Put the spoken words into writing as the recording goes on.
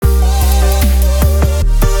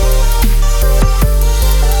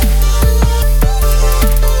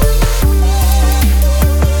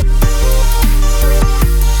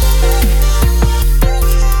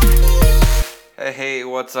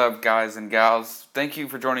What's up, guys and gals? Thank you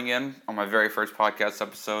for joining in on my very first podcast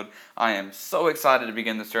episode. I am so excited to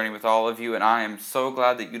begin this journey with all of you, and I am so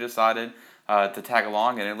glad that you decided to tag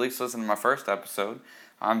along and at least listen to my first episode.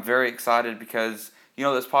 I'm very excited because,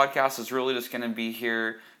 this podcast is really just going to be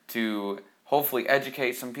here to hopefully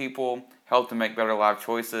educate some people, help them make better life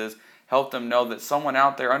choices, help them know that someone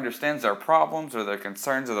out there understands their problems or their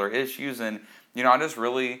concerns or their issues, and, I just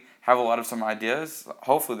really have a lot of some ideas.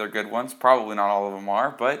 Hopefully they're good ones. Probably not all of them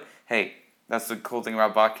are, but hey, that's the cool thing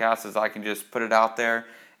about podcasts is I can just put it out there,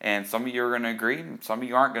 and some of you are going to agree, some of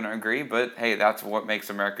you aren't going to agree, but hey, that's what makes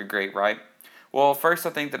America great, right? Well, first,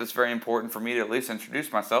 I think that it's very important for me to at least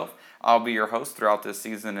introduce myself. I'll be your host throughout this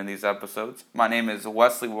season and these episodes. My name is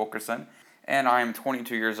Wesley Wilkerson, and I am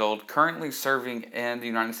 22 years old, currently serving in the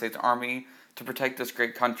United States Army to protect this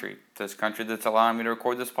great country, this country that's allowing me to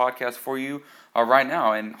record this podcast for you right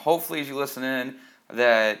now. And hopefully as you listen in,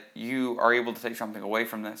 that you are able to take something away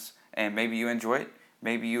from this. And maybe you enjoy it,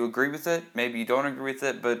 maybe you agree with it, maybe you don't agree with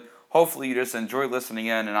it, but hopefully you just enjoy listening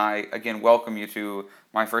in, and I, again, welcome you to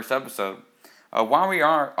my first episode. While we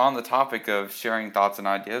are on the topic of sharing thoughts and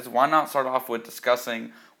ideas, why not start off with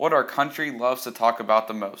discussing what our country loves to talk about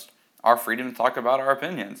the most? Our freedom to talk about our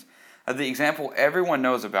opinions. The example everyone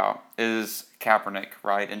knows about is Kaepernick,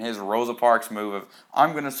 right? And his Rosa Parks move of,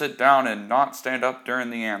 I'm going to sit down and not stand up during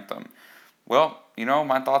the anthem. Well,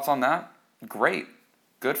 my thoughts on that? Great.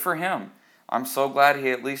 Good for him. I'm so glad he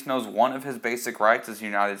at least knows one of his basic rights as a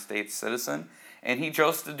United States citizen, and he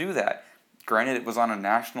chose to do that. Granted, it was on a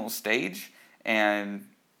national stage, and,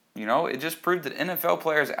 it just proved that NFL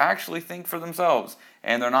players actually think for themselves,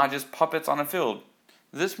 and they're not just puppets on a field.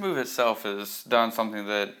 This move itself has done something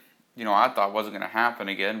that I thought wasn't going to happen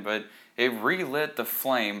again, but it relit the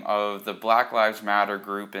flame of the Black Lives Matter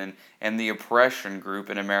group and the oppression group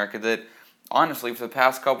in America that, honestly, for the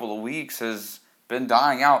past couple of weeks has been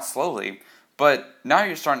dying out slowly. But now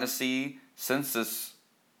you're starting to see, since this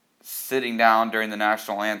sitting down during the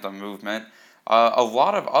national anthem movement, a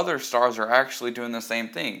lot of other stars are actually doing the same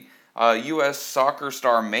thing. U.S. soccer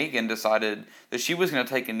star Megan decided that she was going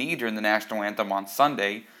to take a knee during the national anthem on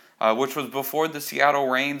Sunday, which was before the Seattle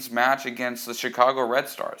Reigns match against the Chicago Red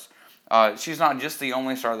Stars. She's not just the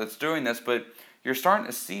only star that's doing this, but you're starting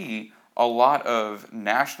to see a lot of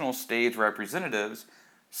national stage representatives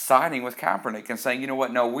siding with Kaepernick and saying,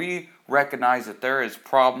 no, we recognize that there is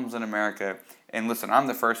problems in America. And listen, I'm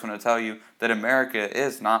the first one to tell you that America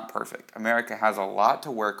is not perfect. America has a lot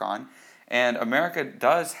to work on, and America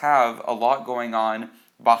does have a lot going on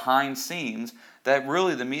behind scenes that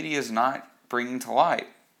really the media is not bringing to light.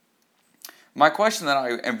 My question that I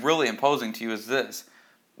am really imposing to you is this.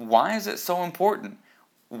 Why is it so important?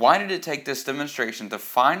 Why did it take this demonstration to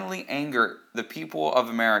finally anger the people of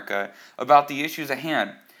America about the issues at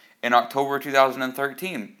hand? In October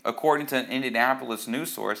 2013, according to an Indianapolis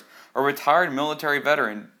news source, a retired military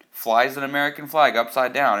veteran flies an American flag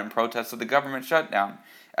upside down in protest of the government shutdown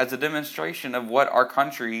as a demonstration of what our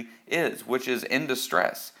country is, which is in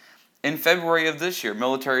distress. In February of this year,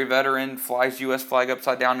 military veteran flies U.S. flag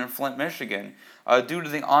upside down in Flint, Michigan, due to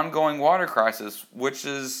the ongoing water crisis, which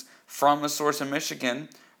is from a source in Michigan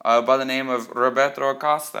by the name of Roberto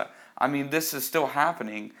Acosta. I mean, this is still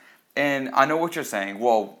happening, and I know what you're saying.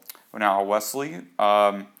 Well, now, Wesley,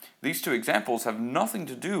 these two examples have nothing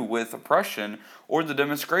to do with oppression or the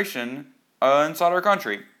demonstration inside our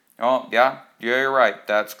country. Oh, yeah, you're right.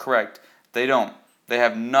 That's correct. They don't. They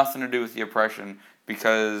have nothing to do with the oppression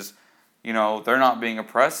because they're not being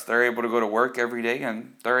oppressed. They're able to go to work every day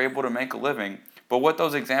and they're able to make a living. But what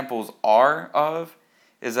those examples are of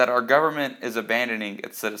is that our government is abandoning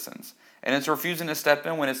its citizens, and it's refusing to step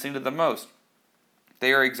in when it's needed the most.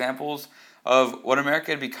 They are examples of what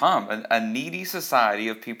America had become, a needy society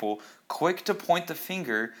of people quick to point the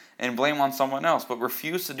finger and blame on someone else, but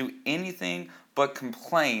refuse to do anything but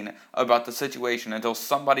complain about the situation until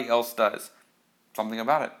somebody else does something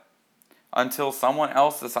about it. Until someone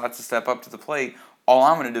else decides to step up to the plate, all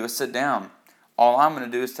I'm going to do is sit down. All I'm going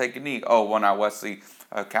to do is take a knee. Oh, well now, Wesley,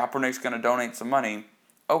 Kaepernick's going to donate some money.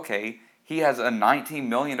 Okay, he has a $19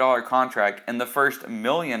 million contract, and the first $1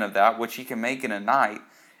 million of that, which he can make in a night,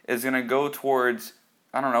 is going to go towards,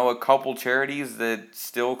 a couple charities that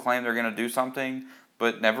still claim they're going to do something,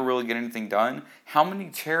 but never really get anything done. How many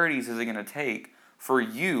charities is it going to take for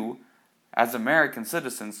you, as American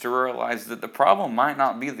citizens, to realize that the problem might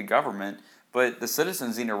not be the government, but the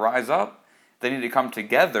citizens need to rise up. They need to come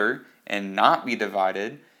together and not be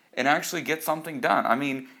divided and actually get something done. I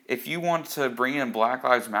mean, if you want to bring in Black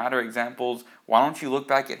Lives Matter examples, why don't you look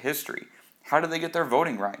back at history? How did they get their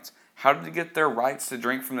voting rights? How did they get their rights to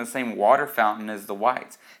drink from the same water fountain as the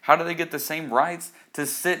whites? How did they get the same rights to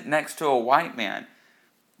sit next to a white man?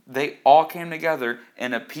 They all came together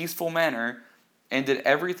in a peaceful manner and did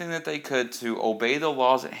everything that they could to obey the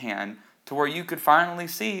laws at hand, to where you could finally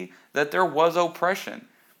see that there was oppression.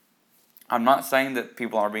 I'm not saying that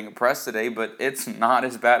people are being oppressed today, but it's not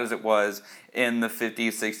as bad as it was in the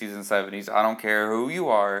 50s, 60s, and 70s. I don't care who you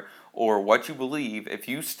are or what you believe. If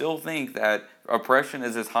you still think that oppression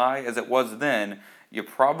is as high as it was then, you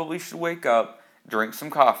probably should wake up, drink some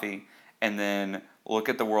coffee, and then look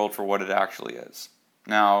at the world for what it actually is.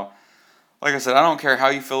 Now, like I said, I don't care how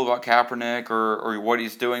you feel about Kaepernick or what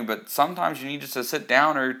he's doing, but sometimes you need just to sit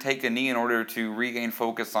down or take a knee in order to regain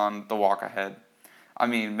focus on the walk ahead. I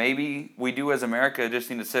mean, maybe we do as America just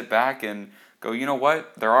need to sit back and go, you know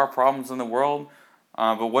what? There are problems in the world,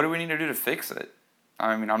 but what do we need to do to fix it?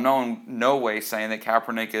 I mean, I'm no way saying that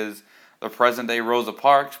Kaepernick is the present-day Rosa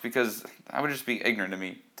Parks, because that would just be ignorant to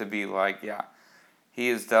me to be like, yeah, he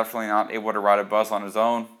is definitely not able to ride a bus on his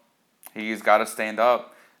own. He's got to stand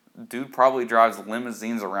up. Dude probably drives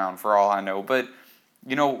limousines around for all I know. But,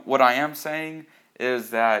 you know, what I am saying is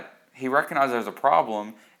that he recognized there's a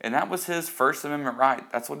problem, and that was his First Amendment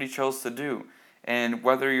right. That's what he chose to do. And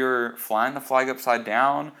whether you're flying the flag upside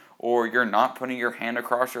down, or you're not putting your hand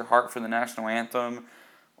across your heart for the national anthem,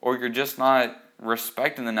 or you're just not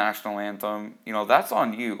respecting the national anthem, you know, that's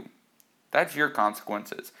on you. That's your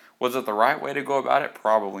consequences. Was it the right way to go about it?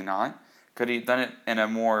 Probably not. Could he have done it in a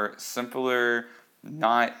more simpler,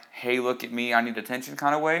 not, hey, look at me, I need attention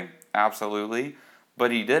kind of way? Absolutely.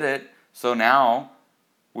 But he did it, so now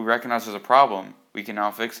we recognize there's a problem. We can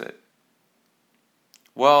now fix it.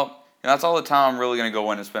 Well, that's all the time I'm really going to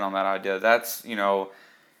go in and spend on that idea. That's,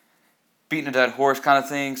 beating a dead horse kind of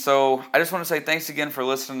thing. So I just want to say thanks again for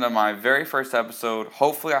listening to my very first episode.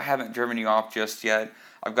 Hopefully I haven't driven you off just yet.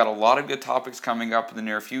 I've got a lot of good topics coming up in the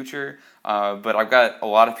near future, but I've got a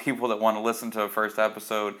lot of people that want to listen to a first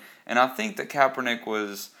episode, and I think that Kaepernick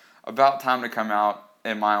was about time to come out,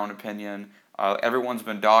 in my own opinion. Everyone's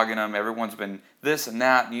been dogging him. Everyone's been this and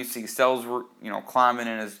that. And you see cells, climbing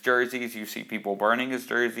in his jerseys. You see people burning his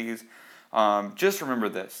jerseys. Just remember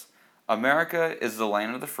this: America is the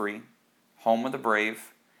land of the free, home of the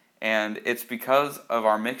brave, and it's because of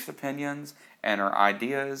our mixed opinions and our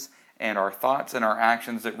ideas and our thoughts and our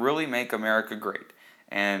actions that really make America great.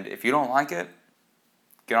 And if you don't like it,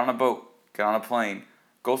 get on a boat, get on a plane,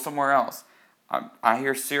 go somewhere else. I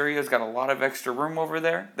hear Syria's got a lot of extra room over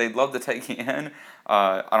there. They'd love to take you in.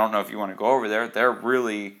 I don't know if you want to go over there. They're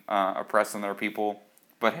really oppressing their people.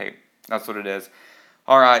 But hey, that's what it is.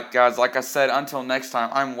 All right, guys, like I said, until next time,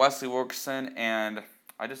 I'm Wesley Wilkerson, and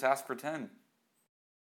I just asked for 10.